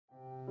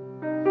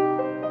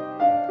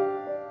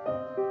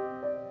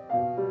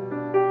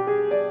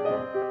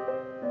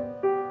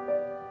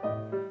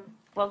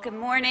Well, good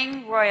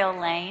morning, Royal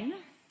Lane.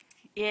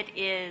 It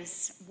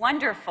is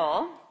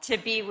wonderful to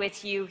be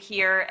with you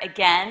here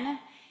again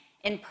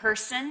in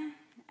person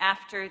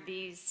after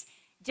these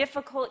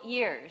difficult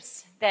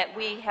years that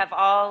we have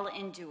all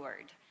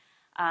endured.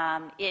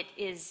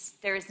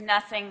 There is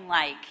nothing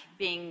like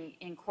being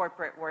in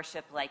corporate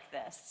worship like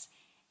this.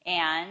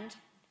 And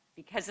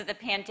because of the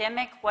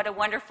pandemic, what a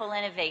wonderful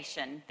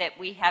innovation that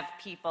we have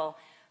people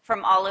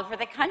from all over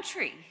the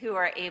country who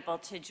are able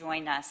to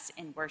join us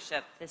in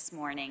worship this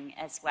morning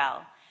as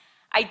well.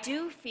 I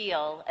do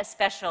feel a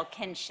special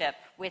kinship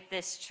with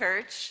this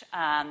church,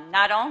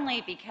 not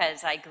only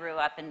because I grew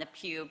up in the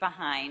pew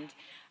behind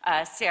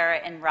Sarah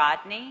and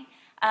Rodney,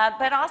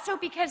 but also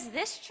because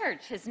this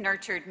church has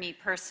nurtured me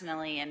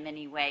personally in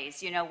many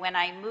ways. You know, when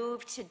I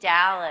moved to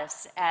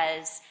Dallas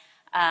as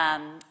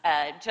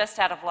just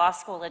out of law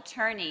school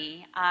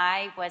attorney,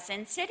 I was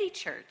in City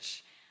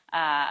Church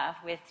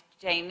with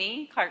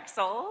Jamie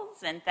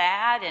Clark-Souls and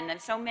Thad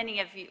and so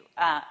many of you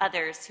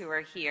others who are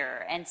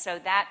here. And so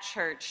that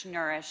church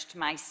nourished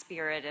my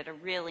spirit at a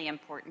really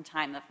important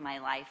time of my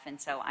life,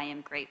 and so I am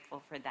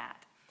grateful for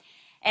that.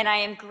 And I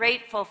am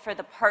grateful for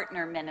the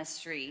partner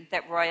ministry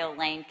that Royal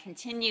Lane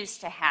continues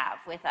to have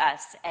with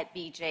us at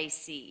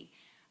BJC,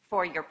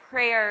 for your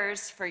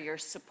prayers, for your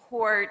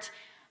support,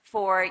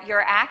 for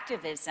your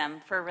activism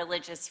for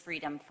religious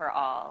freedom for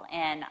all.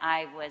 And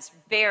I was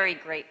very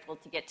grateful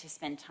to get to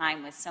spend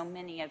time with so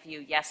many of you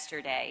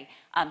yesterday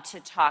to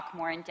talk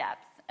more in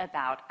depth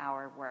about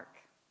our work.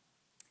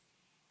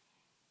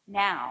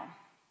 Now,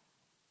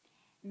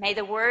 may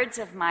the words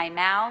of my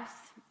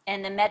mouth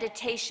and the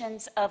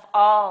meditations of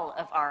all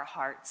of our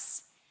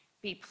hearts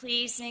be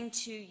pleasing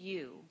to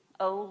you,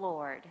 O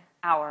Lord,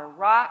 our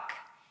rock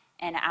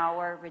and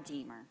our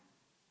Redeemer.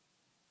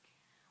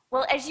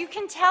 Well, as you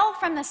can tell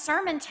from the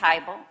sermon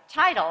title,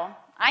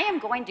 I am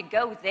going to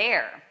go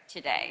there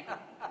today.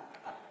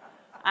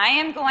 I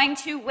am going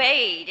to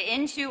wade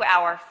into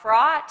our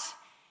fraught,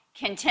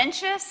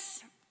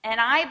 contentious, and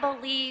I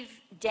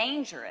believe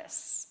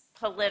dangerous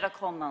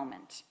political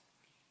moment.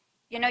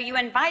 You know, you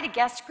invite a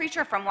guest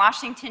preacher from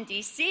Washington,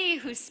 D.C.,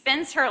 who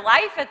spends her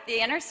life at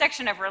the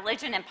intersection of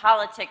religion and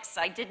politics.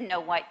 I didn't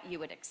know what you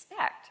would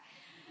expect.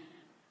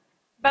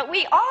 But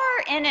we are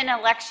in an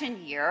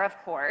election year, of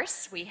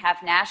course. We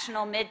have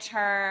national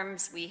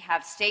midterms, we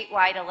have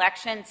statewide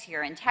elections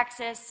here in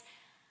Texas.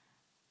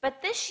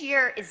 But this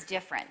year is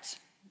different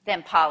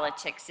than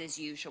politics as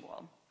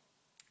usual.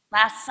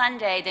 Last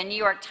Sunday, the New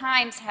York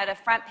Times had a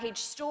front page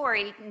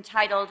story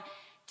entitled,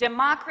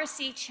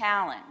 "Democracy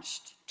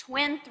Challenged.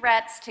 Twin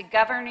threats to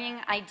governing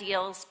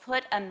ideals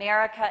put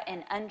America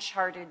in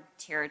uncharted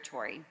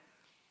territory."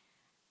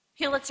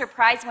 Pulitzer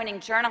Prize-winning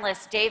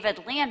journalist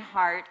David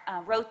Leonhardt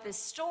wrote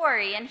this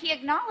story, and he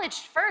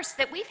acknowledged first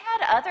that we've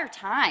had other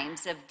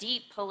times of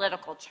deep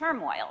political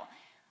turmoil.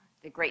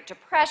 The Great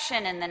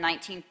Depression in the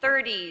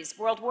 1930s,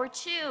 World War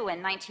II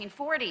in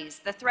 1940s,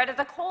 the threat of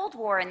the Cold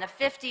War in the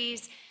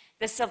 50s,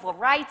 the Civil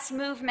Rights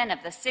Movement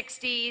of the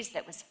 60s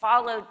that was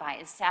followed by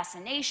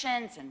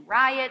assassinations and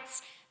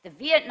riots, the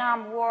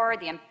Vietnam War,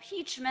 the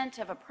impeachment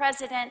of a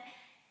president.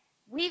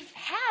 We've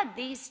had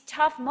these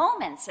tough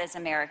moments as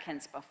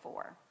Americans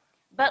before.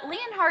 But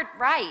Leonhardt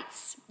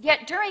writes,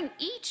 yet during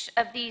each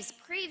of these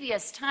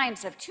previous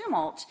times of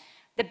tumult,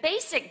 the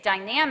basic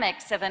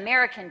dynamics of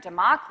American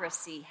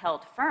democracy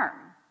held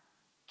firm.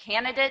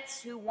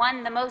 Candidates who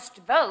won the most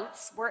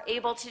votes were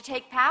able to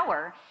take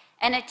power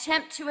and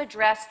attempt to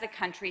address the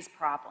country's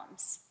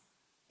problems.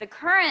 The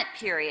current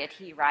period,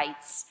 he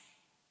writes,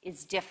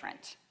 is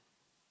different.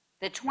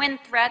 The twin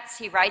threats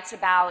he writes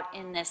about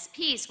in this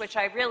piece, which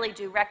I really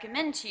do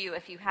recommend to you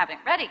if you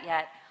haven't read it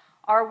yet,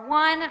 are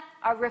one,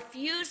 a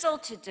refusal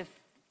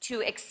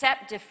to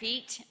accept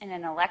defeat in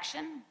an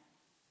election,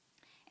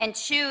 and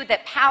two,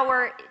 that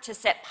power to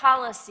set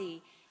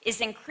policy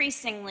is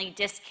increasingly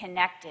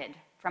disconnected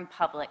from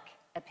public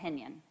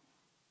opinion.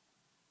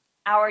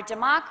 Our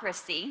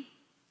democracy,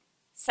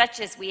 such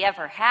as we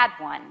ever had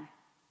one,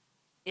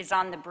 is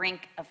on the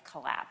brink of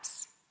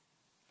collapse.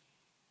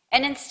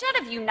 And instead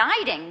of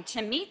uniting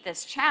to meet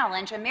this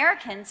challenge,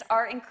 Americans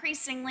are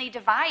increasingly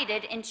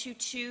divided into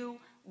two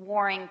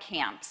warring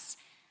camps.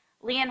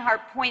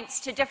 Leonhardt points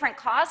to different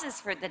causes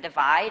for the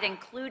divide,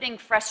 including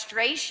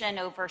frustration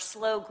over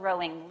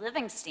slow-growing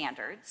living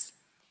standards.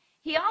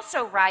 He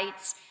also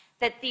writes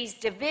that these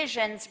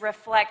divisions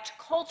reflect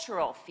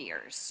cultural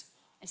fears,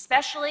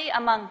 especially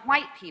among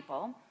white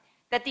people,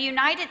 that the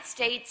United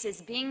States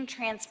is being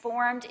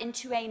transformed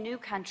into a new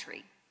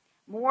country,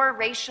 more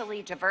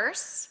racially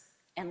diverse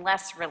and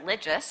less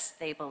religious,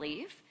 they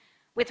believe,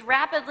 with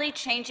rapidly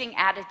changing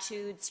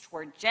attitudes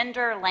toward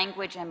gender,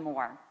 language, and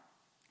more.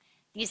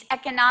 These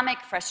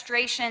economic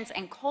frustrations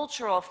and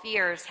cultural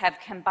fears have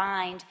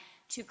combined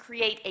to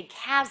create a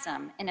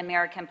chasm in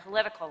American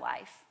political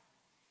life.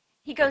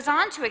 He goes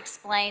on to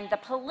explain the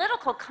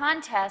political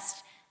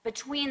contest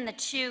between the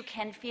two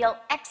can feel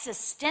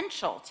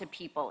existential to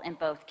people in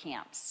both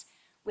camps,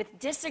 with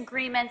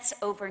disagreements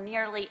over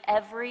nearly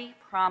every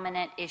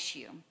prominent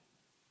issue.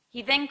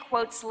 He then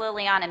quotes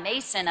Liliana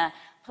Mason, a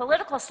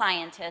political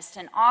scientist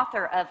and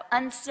author of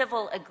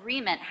Uncivil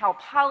Agreement, How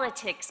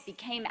Politics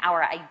Became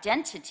Our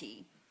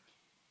Identity.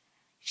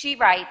 She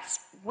writes,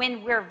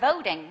 when we're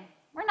voting,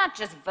 we're not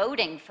just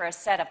voting for a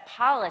set of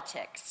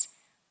politics,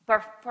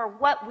 but for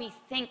what we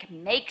think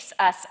makes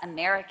us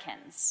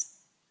Americans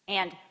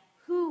and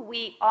who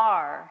we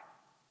are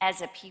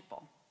as a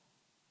people.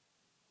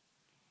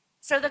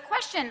 So the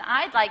question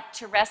I'd like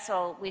to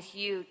wrestle with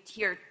you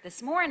here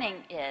this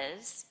morning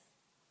is,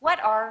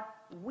 what are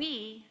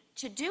we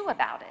to do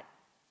about it?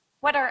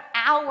 What are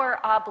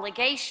our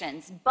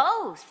obligations,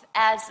 both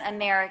as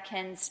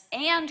Americans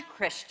and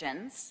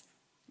Christians,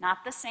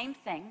 not the same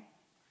thing,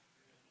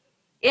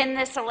 in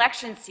this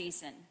election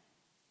season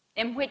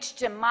in which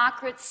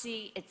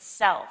democracy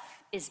itself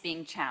is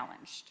being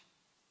challenged?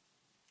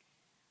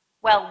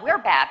 Well, we're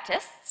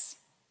Baptists,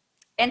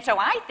 and so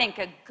I think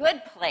a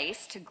good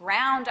place to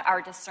ground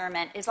our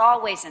discernment is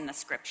always in the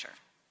Scripture.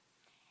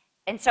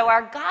 And so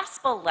our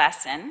gospel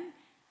lesson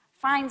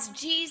finds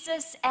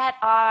Jesus at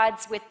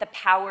odds with the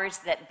powers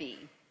that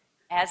be,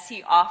 as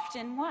he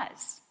often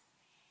was.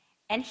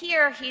 And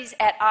here he's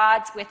at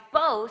odds with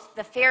both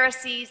the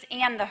Pharisees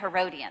and the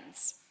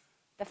Herodians.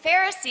 The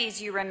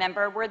Pharisees, you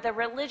remember, were the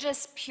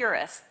religious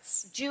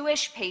purists,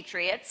 Jewish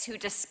patriots who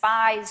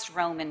despised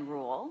Roman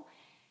rule.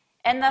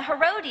 And the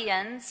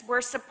Herodians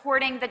were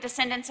supporting the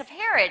descendants of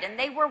Herod, and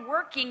they were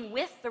working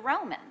with the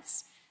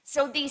Romans.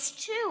 So these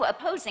two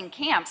opposing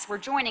camps were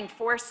joining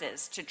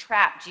forces to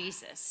trap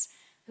Jesus,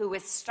 who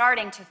was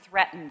starting to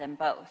threaten them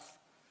both.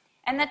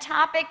 And the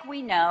topic,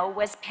 we know,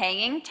 was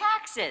paying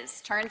taxes.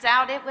 Turns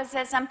out it was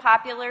as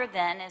unpopular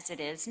then as it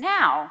is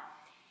now.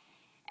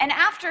 And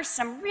after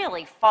some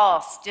really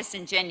false,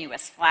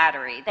 disingenuous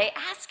flattery, they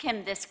ask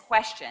him this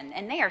question,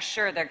 and they are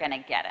sure they're going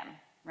to get him,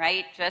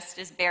 right? Just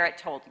as Barrett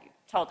told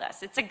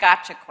us. It's a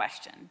gotcha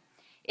question.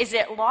 Is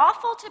it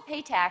lawful to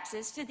pay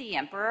taxes to the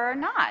emperor or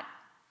not?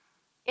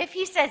 If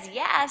he says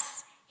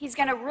yes, he's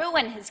going to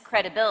ruin his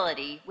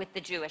credibility with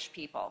the Jewish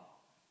people.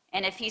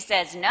 And if he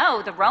says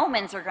no, the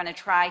Romans are going to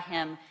try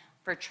him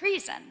for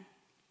treason.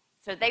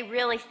 So they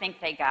really think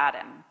they got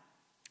him.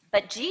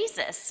 But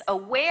Jesus,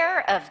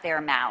 aware of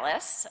their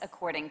malice,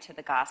 according to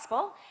the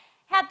gospel,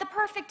 had the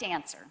perfect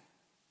answer.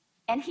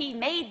 And he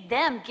made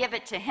them give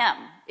it to him,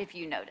 if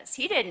you notice.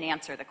 He didn't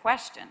answer the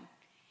question.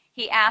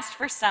 He asked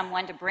for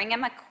someone to bring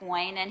him a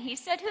coin, and he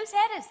said, "Whose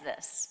head is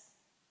this?"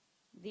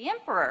 "The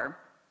emperor."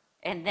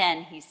 And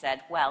then he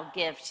said, "Well,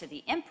 give to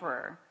the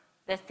emperor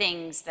the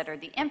things that are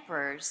the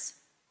emperor's.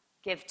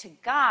 Give to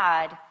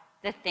God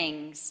the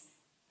things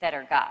that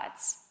are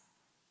God's."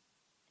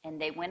 And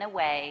they went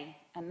away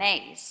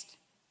amazed.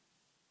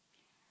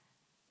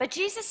 But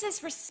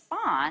Jesus'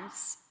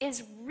 response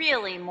is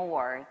really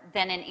more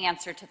than an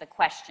answer to the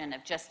question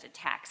of just a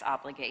tax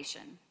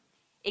obligation.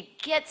 It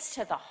gets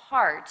to the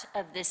heart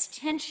of this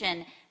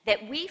tension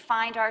that we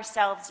find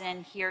ourselves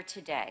in here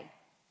today.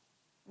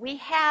 We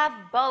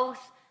have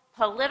both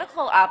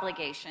political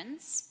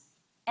obligations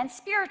and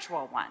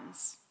spiritual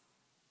ones.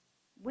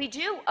 We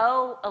do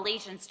owe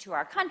allegiance to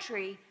our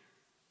country.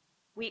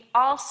 We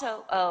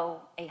also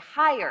owe a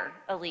higher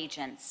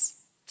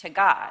allegiance to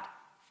God.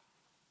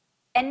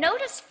 And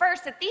notice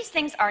first that these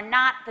things are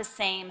not the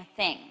same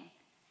thing.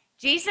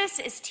 Jesus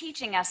is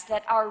teaching us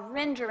that our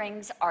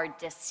renderings are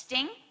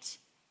distinct,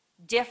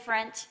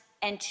 different,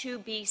 and to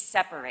be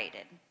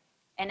separated.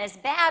 And as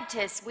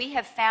Baptists, we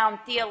have found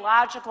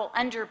theological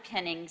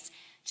underpinnings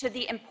to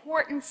the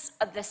importance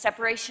of the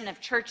separation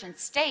of church and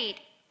state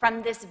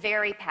from this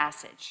very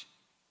passage.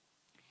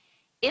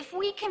 If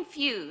we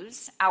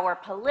confuse our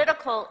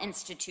political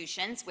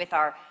institutions with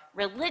our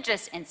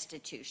religious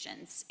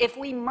institutions, if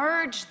we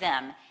merge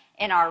them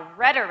in our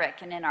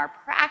rhetoric and in our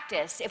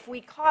practice, if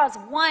we cause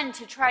one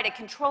to try to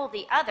control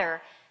the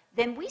other,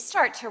 then we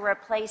start to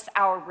replace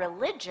our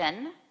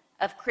religion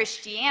of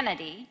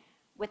Christianity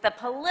with a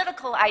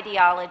political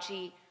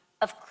ideology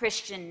of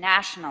Christian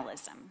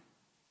nationalism.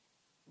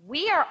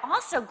 We are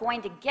also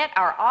going to get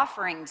our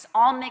offerings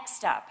all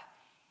mixed up,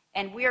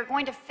 and we are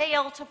going to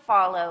fail to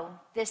follow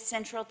this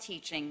central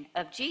teaching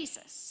of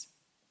Jesus.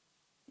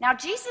 Now,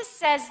 Jesus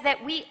says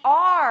that we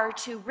are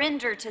to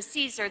render to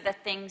Caesar the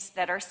things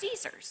that are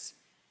Caesar's.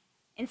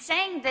 In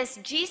saying this,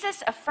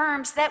 Jesus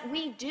affirms that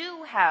we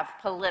do have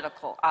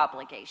political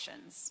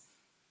obligations.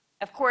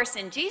 Of course,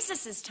 in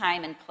Jesus'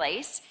 time and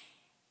place,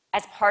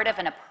 as part of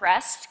an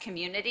oppressed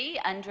community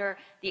under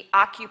the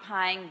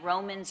occupying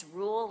Romans'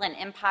 rule and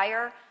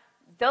empire,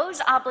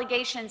 those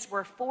obligations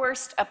were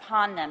forced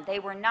upon them. They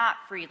were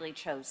not freely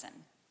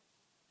chosen.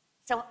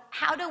 So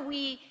how do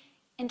we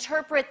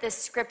interpret this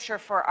scripture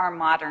for our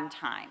modern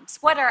times?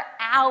 What are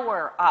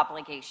our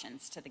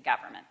obligations to the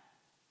government?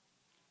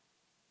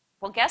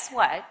 Well, guess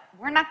what?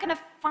 We're not going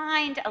to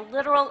find a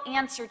literal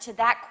answer to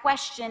that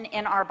question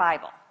in our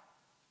Bible.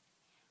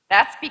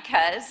 That's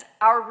because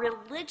our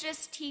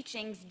religious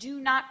teachings do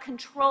not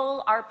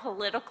control our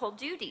political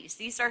duties.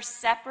 These are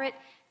separate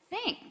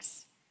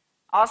things.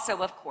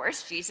 Also, of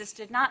course, Jesus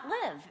did not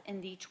live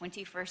in the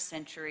 21st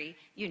century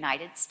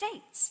United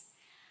States.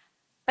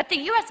 But the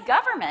U.S.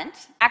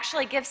 government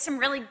actually gives some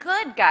really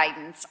good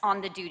guidance on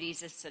the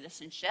duties of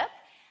citizenship,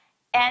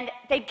 and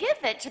they give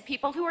it to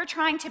people who are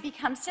trying to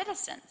become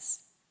citizens.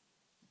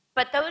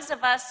 But those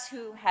of us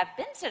who have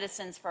been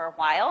citizens for a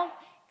while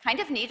kind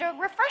of need a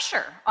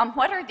refresher on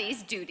what are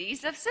these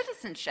duties of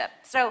citizenship.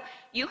 So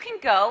you can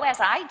go,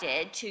 as I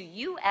did, to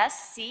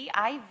uscis.gov,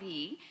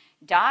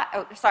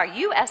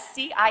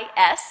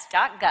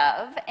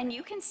 and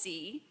you can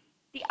see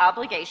the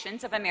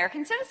obligations of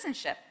American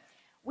citizenship.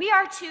 We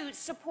are to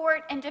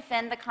support and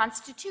defend the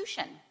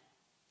Constitution,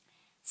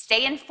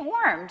 stay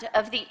informed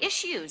of the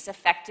issues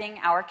affecting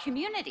our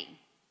community,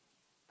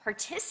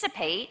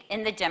 participate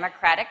in the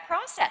democratic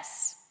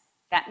process.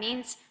 That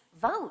means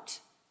vote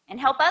and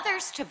help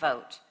others to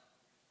vote.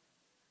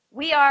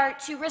 We are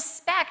to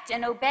respect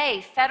and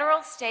obey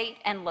federal, state,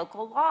 and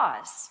local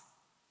laws.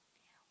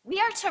 We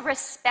are to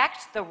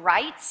respect the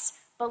rights,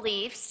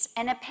 beliefs,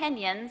 and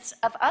opinions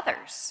of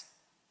others.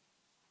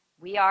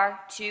 We are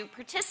to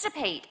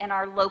participate in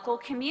our local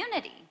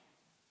community.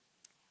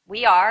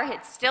 We are,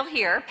 it's still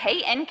here,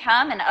 pay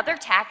income and other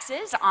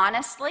taxes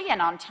honestly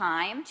and on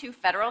time to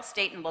federal,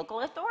 state, and local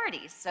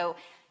authorities. So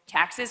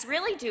taxes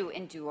really do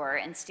endure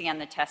and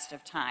stand the test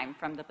of time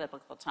from the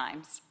biblical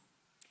times.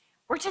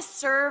 We're to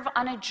serve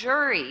on a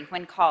jury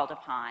when called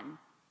upon,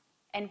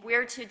 and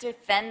we're to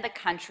defend the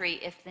country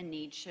if the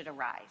need should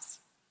arise.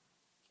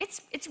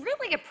 It's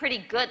really a pretty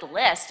good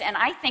list, and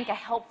I think a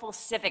helpful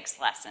civics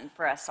lesson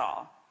for us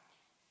all.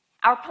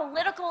 Our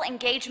political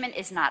engagement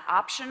is not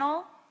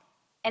optional,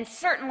 and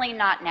certainly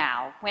not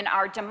now, when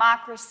our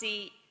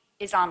democracy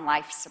is on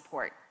life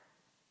support.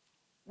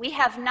 We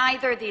have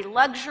neither the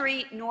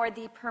luxury nor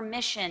the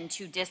permission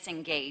to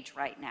disengage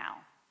right now.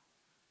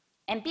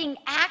 And being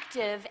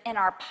active in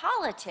our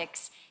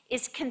politics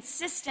is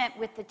consistent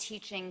with the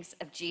teachings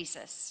of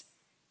Jesus.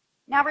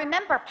 Now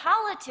remember,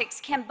 politics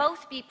can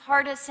both be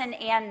partisan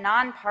and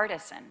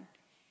nonpartisan.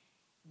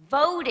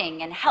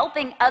 Voting and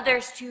helping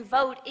others to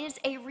vote is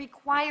a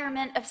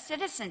requirement of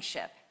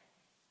citizenship.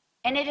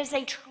 And it is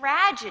a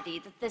tragedy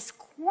that this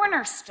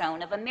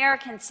cornerstone of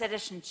American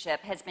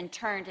citizenship has been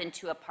turned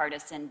into a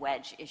partisan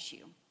wedge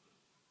issue.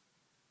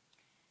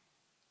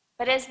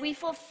 But as we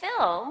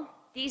fulfill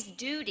these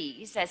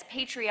duties as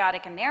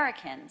patriotic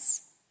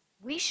Americans,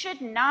 we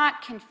should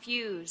not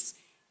confuse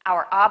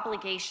our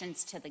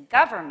obligations to the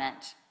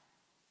government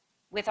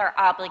with our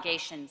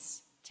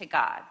obligations to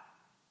God.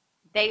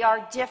 They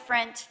are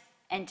different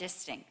and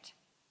distinct.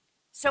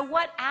 So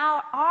what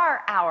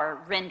are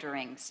our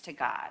renderings to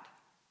God?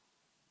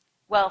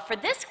 Well, for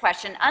this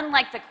question,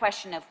 unlike the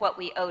question of what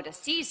we owe to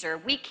Caesar,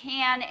 we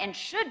can and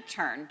should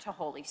turn to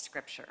Holy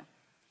Scripture.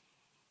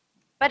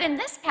 But in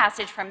this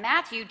passage from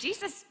Matthew,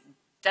 Jesus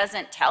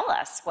doesn't tell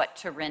us what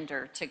to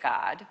render to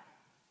God.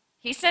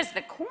 He says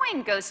the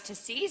coin goes to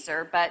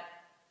Caesar, but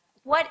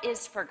what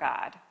is for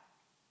God?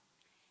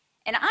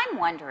 And I'm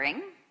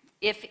wondering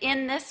if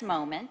in this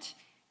moment,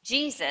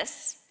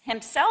 Jesus,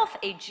 himself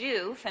a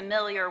Jew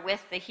familiar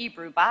with the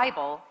Hebrew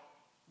Bible,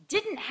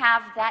 didn't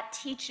have that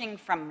teaching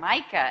from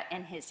Micah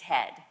in his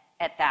head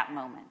at that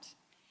moment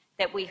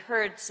that we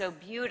heard so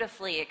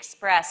beautifully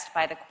expressed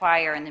by the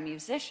choir and the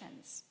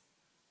musicians.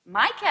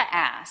 Micah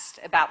asked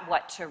about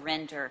what to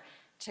render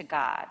to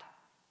God.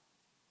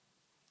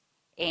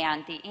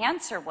 And the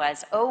answer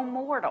was, "O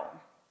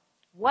mortal,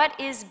 what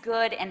is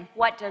good and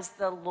what does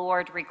the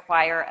Lord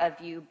require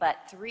of you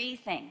but three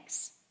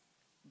things?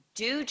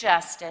 Do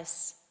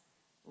justice,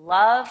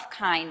 love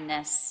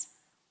kindness,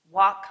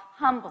 walk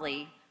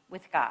humbly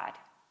with God."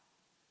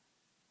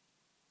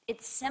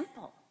 It's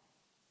simple.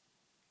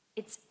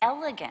 It's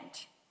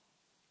elegant,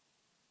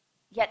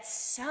 yet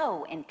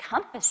so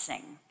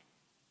encompassing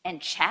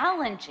and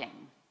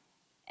challenging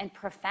and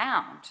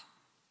profound.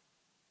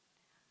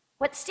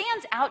 What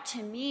stands out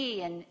to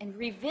me in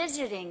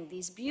revisiting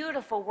these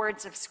beautiful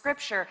words of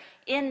Scripture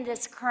in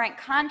this current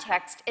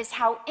context is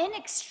how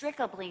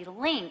inextricably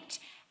linked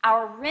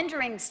our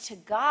renderings to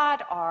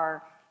God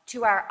are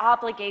to our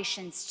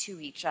obligations to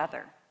each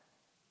other.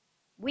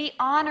 We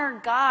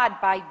honor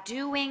God by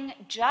doing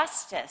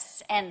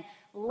justice and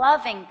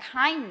loving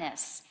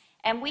kindness,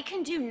 and we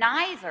can do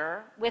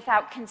neither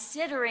without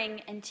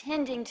considering and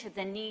tending to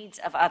the needs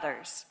of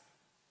others.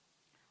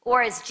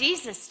 Or as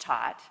Jesus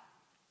taught,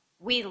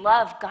 we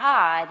love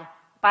God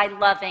by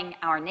loving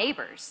our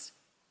neighbors.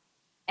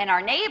 And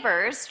our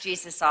neighbors,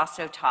 Jesus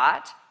also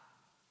taught,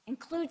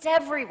 includes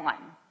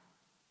everyone,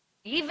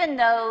 even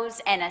those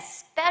and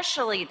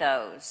especially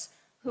those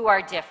who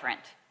are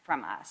different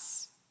from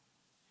us.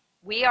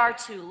 We are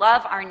to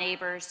love our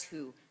neighbors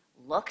who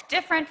look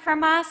different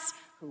from us,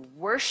 who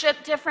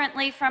worship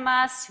differently from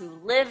us, who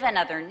live in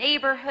other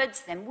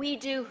neighborhoods than we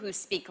do, who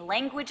speak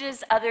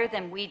languages other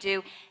than we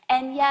do,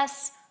 and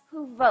yes,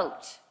 who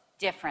vote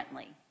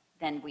differently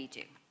than we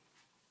do.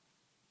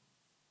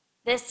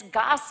 This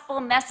gospel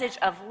message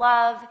of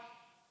love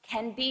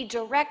can be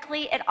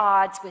directly at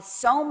odds with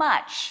so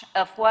much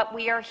of what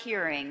we are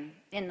hearing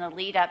in the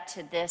lead up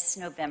to this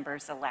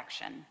November's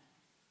election,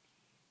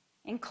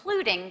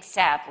 including,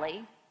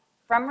 sadly,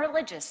 from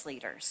religious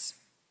leaders.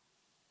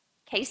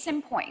 Case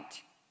in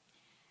point,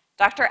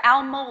 Dr.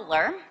 Al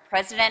Mohler,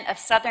 president of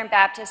Southern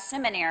Baptist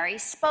Seminary,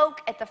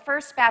 spoke at the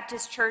First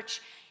Baptist Church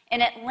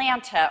in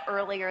Atlanta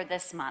earlier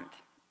this month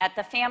at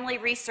the Family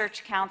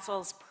Research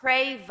Council's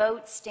Pray,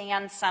 Vote,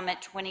 Stand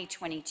Summit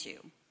 2022.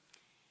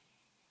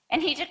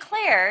 And he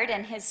declared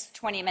in his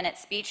 20-minute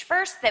speech,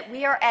 first, that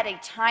we are at a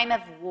time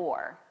of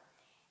war.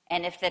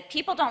 And if the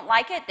people don't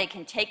like it, they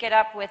can take it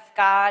up with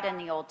God in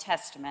the Old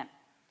Testament.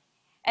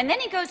 And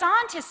then he goes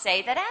on to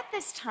say that at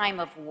this time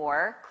of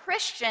war,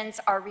 Christians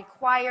are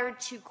required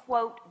to,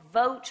 quote,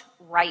 vote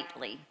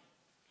rightly.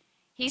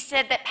 He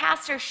said that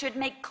pastors should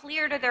make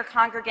clear to their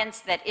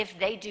congregants that if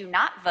they do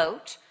not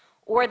vote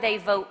or they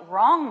vote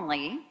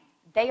wrongly,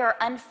 they are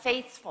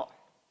unfaithful.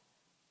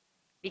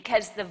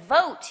 Because the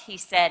vote, he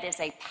said, is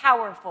a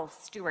powerful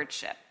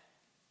stewardship.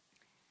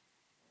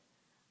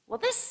 Well,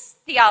 this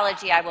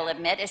theology, I will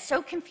admit, is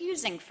so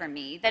confusing for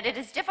me that it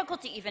is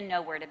difficult to even know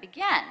where to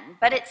begin.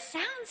 But it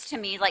sounds to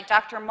me like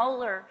Dr.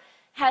 Mohler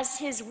has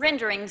his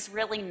renderings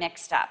really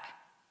mixed up.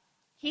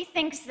 He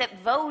thinks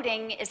that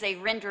voting is a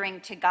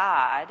rendering to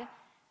God,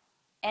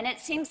 and it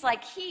seems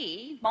like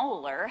he,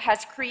 Mohler,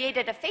 has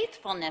created a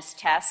faithfulness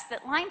test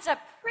that lines up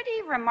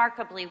pretty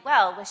remarkably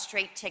well with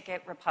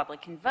straight-ticket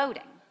Republican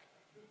voting.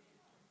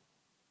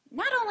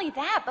 Not only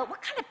that, but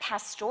what kind of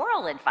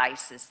pastoral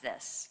advice is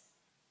this?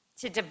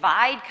 To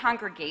divide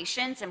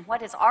congregations in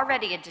what is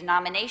already a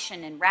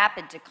denomination in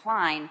rapid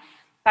decline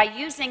by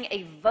using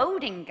a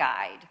voting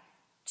guide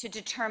to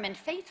determine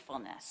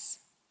faithfulness.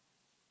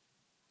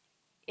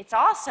 It's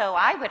also,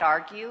 I would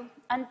argue,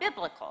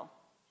 unbiblical.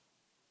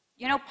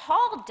 You know,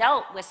 Paul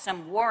dealt with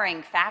some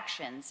warring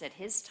factions at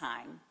his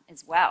time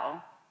as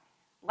well.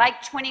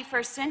 Like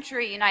 21st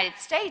century United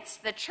States,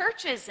 the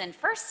churches in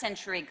first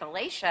century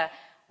Galatia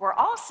were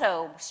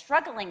also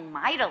struggling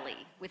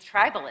mightily with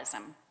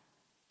tribalism.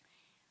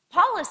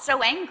 Paul is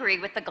so angry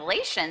with the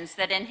Galatians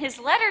that in his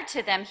letter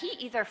to them, he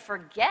either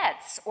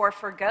forgets or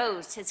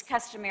forgoes his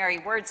customary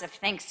words of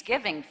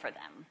thanksgiving for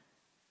them.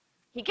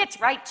 He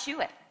gets right to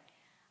it.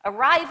 A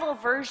rival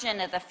version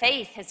of the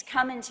faith has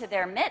come into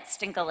their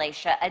midst in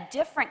Galatia, a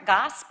different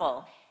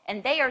gospel,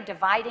 and they are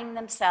dividing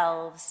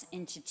themselves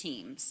into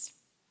teams.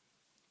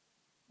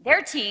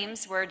 Their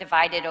teams were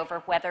divided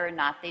over whether or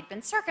not they'd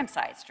been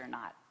circumcised or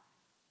not.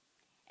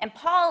 And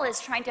Paul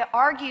is trying to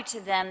argue to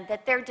them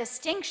that their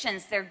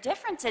distinctions, their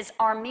differences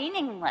are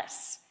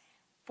meaningless.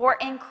 For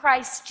in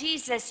Christ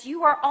Jesus,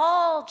 you are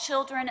all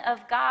children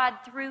of God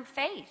through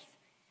faith.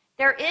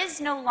 There is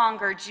no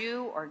longer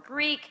Jew or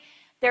Greek.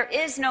 There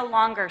is no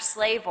longer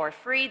slave or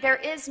free. There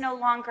is no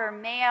longer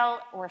male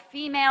or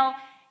female.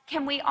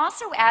 Can we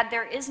also add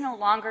there is no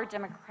longer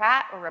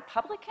Democrat or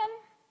Republican?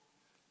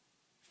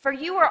 For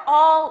you are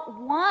all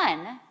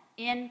one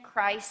in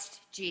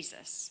Christ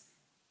Jesus.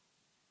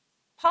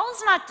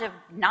 Paul's not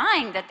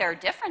denying that there are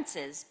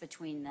differences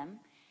between them.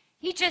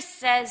 He just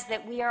says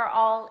that we are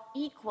all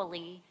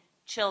equally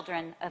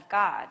children of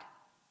God.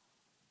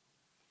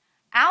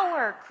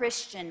 Our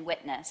Christian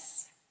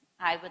witness,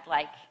 I would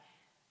like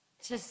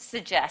to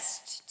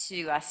suggest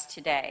to us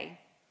today,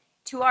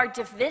 to our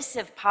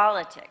divisive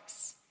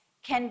politics,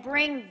 can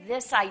bring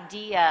this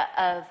idea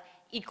of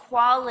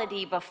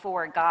equality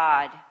before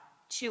God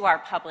to our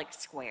public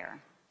square.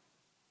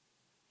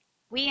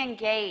 We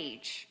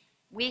engage.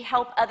 We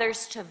help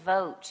others to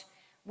vote.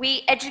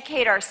 We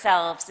educate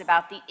ourselves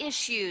about the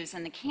issues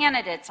and the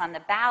candidates on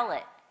the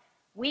ballot.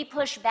 We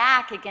push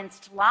back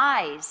against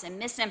lies and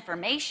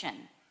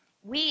misinformation.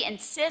 We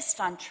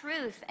insist on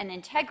truth and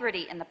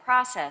integrity in the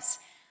process,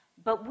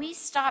 but we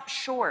stop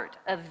short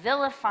of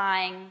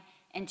vilifying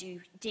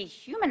and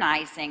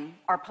dehumanizing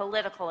our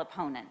political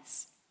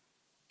opponents.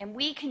 And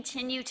we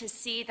continue to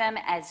see them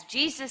as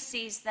Jesus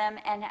sees them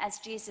and as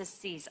Jesus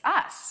sees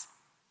us,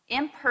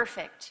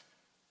 imperfect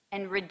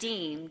and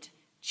redeemed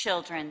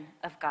children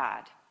of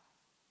God.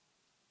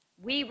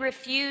 We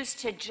refuse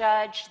to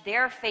judge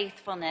their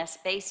faithfulness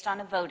based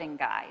on a voting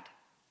guide.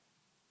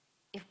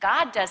 If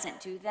God doesn't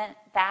do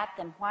that,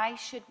 then why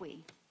should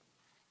we?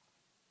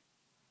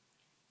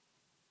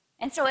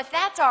 And so if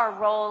that's our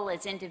role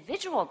as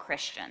individual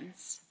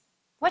Christians,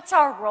 what's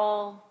our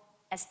role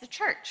as the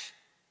church?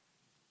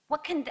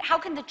 How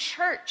can the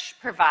church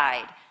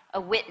provide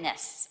a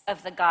witness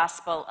of the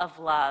gospel of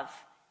love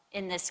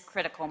in this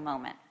critical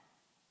moment?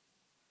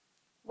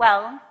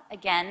 Well,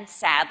 again,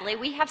 sadly,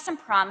 we have some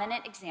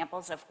prominent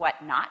examples of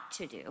what not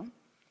to do.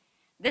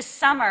 This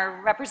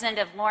summer,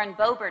 Representative Lauren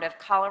Boebert of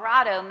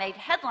Colorado made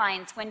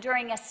headlines when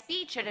during a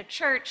speech at a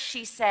church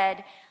she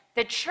said,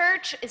 "The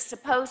church is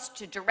supposed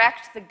to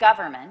direct the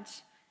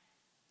government.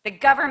 The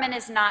government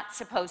is not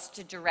supposed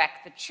to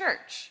direct the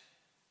church."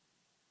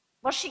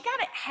 Well, she got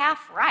it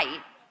half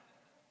right,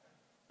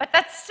 but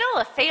that's still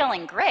a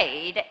failing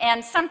grade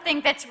and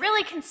something that's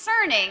really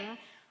concerning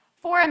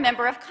for a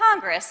member of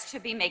Congress to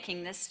be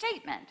making this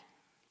statement.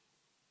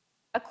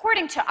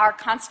 According to our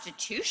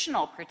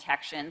constitutional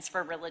protections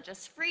for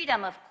religious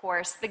freedom, of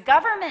course, the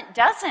government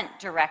doesn't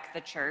direct the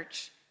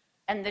church,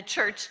 and the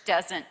church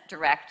doesn't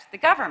direct the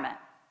government.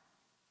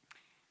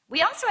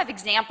 We also have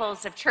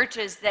examples of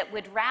churches that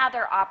would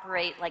rather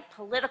operate like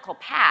political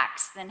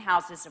PACs than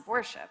houses of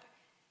worship.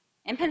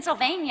 In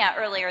Pennsylvania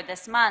earlier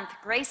this month,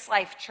 Grace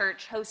Life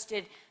Church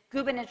hosted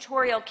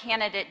gubernatorial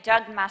candidate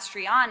Doug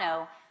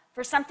Mastriano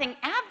for something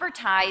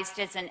advertised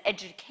as an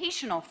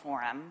educational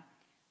forum,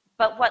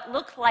 but what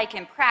looked like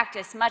in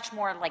practice much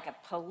more like a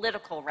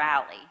political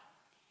rally.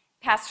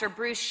 Pastor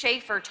Bruce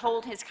Schaefer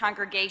told his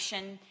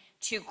congregation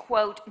to,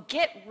 quote,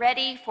 "get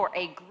ready for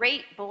a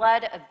great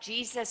blood of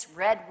Jesus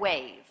red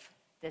wave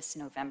this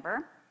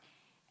November."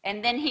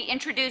 And then he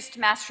introduced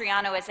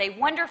Mastriano as a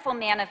wonderful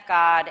man of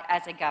God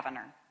as a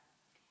governor.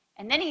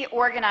 And then he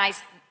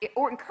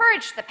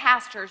encouraged the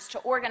pastors to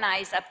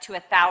organize up to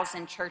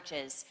 1,000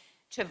 churches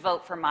to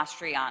vote for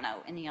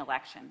Mastriano in the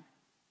election.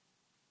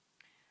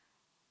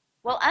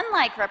 Well,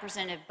 unlike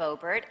Representative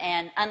Boebert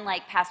and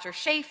unlike Pastor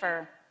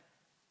Schaefer,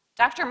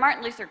 Dr.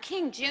 Martin Luther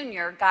King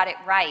Jr. got it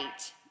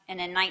right in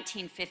a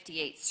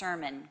 1958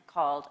 sermon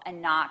called "A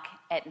Knock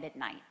at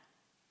Midnight."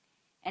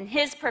 And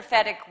his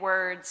prophetic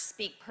words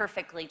speak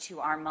perfectly to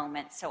our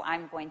moment, so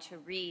I'm going to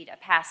read a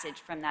passage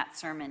from that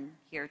sermon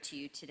here to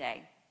you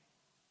today.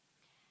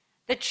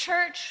 "The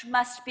church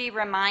must be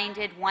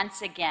reminded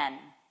once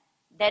again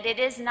that it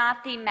is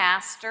not the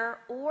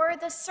master or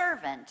the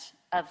servant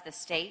of the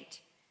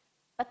state,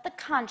 but the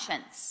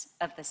conscience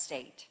of the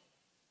state.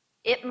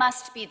 It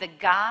must be the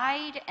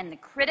guide and the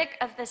critic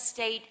of the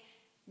state,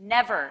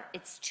 never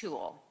its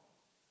tool.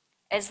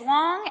 As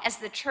long as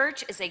the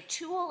church is a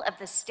tool of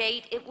the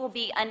state, it will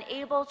be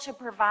unable to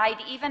provide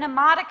even a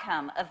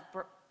modicum of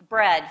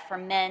bread for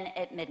men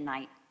at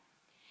midnight.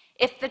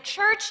 If the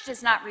church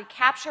does not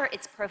recapture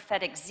its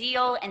prophetic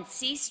zeal and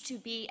cease to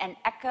be an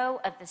echo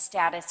of the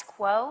status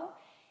quo,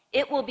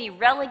 it will be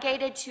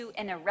relegated to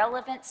an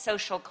irrelevant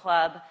social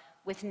club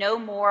with no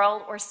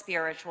moral or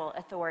spiritual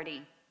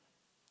authority.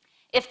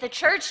 If the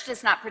church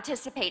does not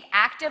participate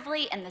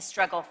actively in the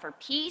struggle for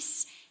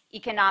peace,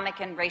 economic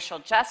and racial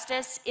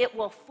justice, it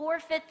will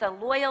forfeit the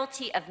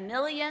loyalty of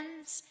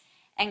millions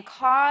and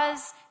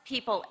cause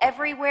people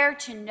everywhere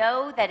to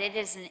know that it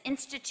is an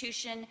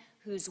institution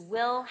whose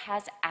will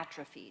has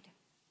atrophied.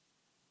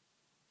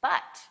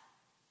 But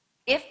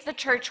if the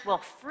church will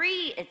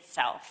free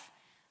itself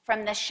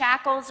from the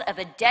shackles of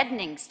a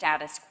deadening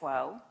status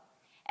quo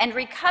and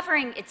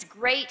recovering its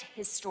great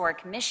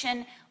historic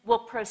mission, will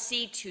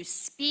proceed to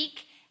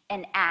speak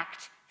and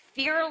act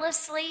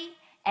fearlessly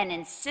and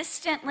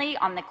insistently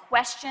on the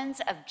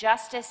questions of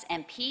justice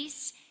and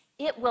peace,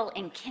 it will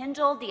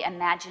enkindle the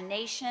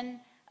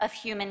imagination of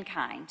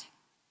humankind.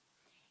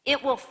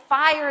 It will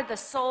fire the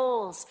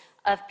souls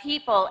of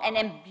people and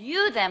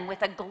imbue them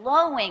with a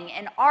glowing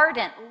and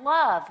ardent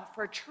love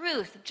for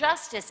truth,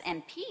 justice,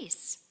 and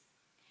peace.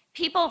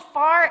 People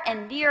far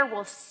and near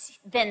will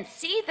then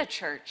see the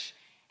church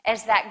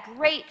as that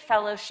great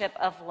fellowship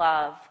of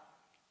love,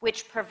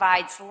 which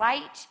provides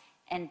light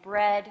and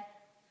bread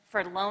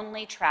for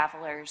lonely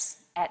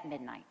travelers at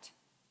midnight.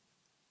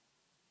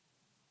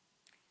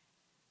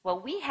 Well,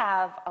 we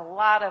have a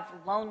lot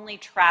of lonely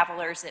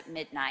travelers at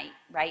midnight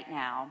right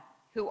now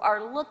who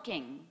are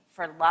looking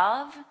for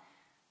love,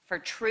 for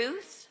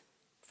truth,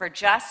 for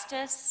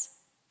justice,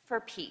 for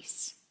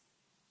peace.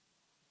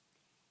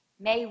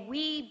 May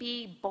we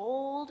be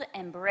bold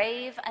and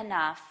brave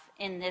enough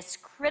in this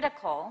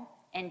critical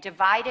and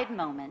divided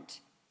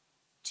moment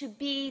to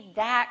be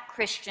that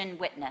Christian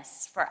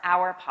witness for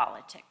our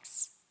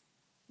politics,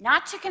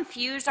 not to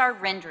confuse our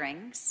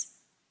renderings,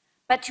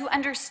 but to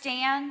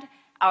understand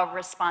our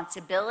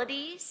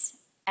responsibilities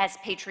as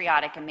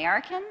patriotic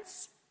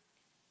Americans,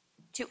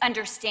 to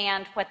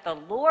understand what the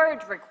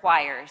Lord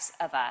requires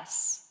of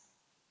us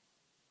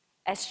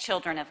as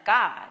children of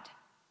God,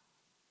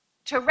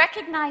 to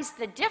recognize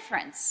the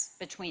difference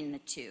between the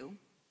two,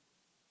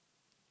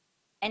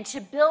 and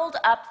to build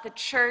up the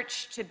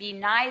church to be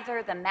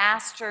neither the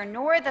master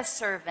nor the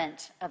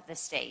servant of the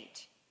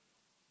state,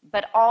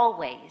 but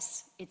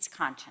always its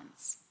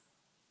conscience.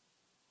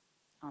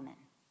 Amen.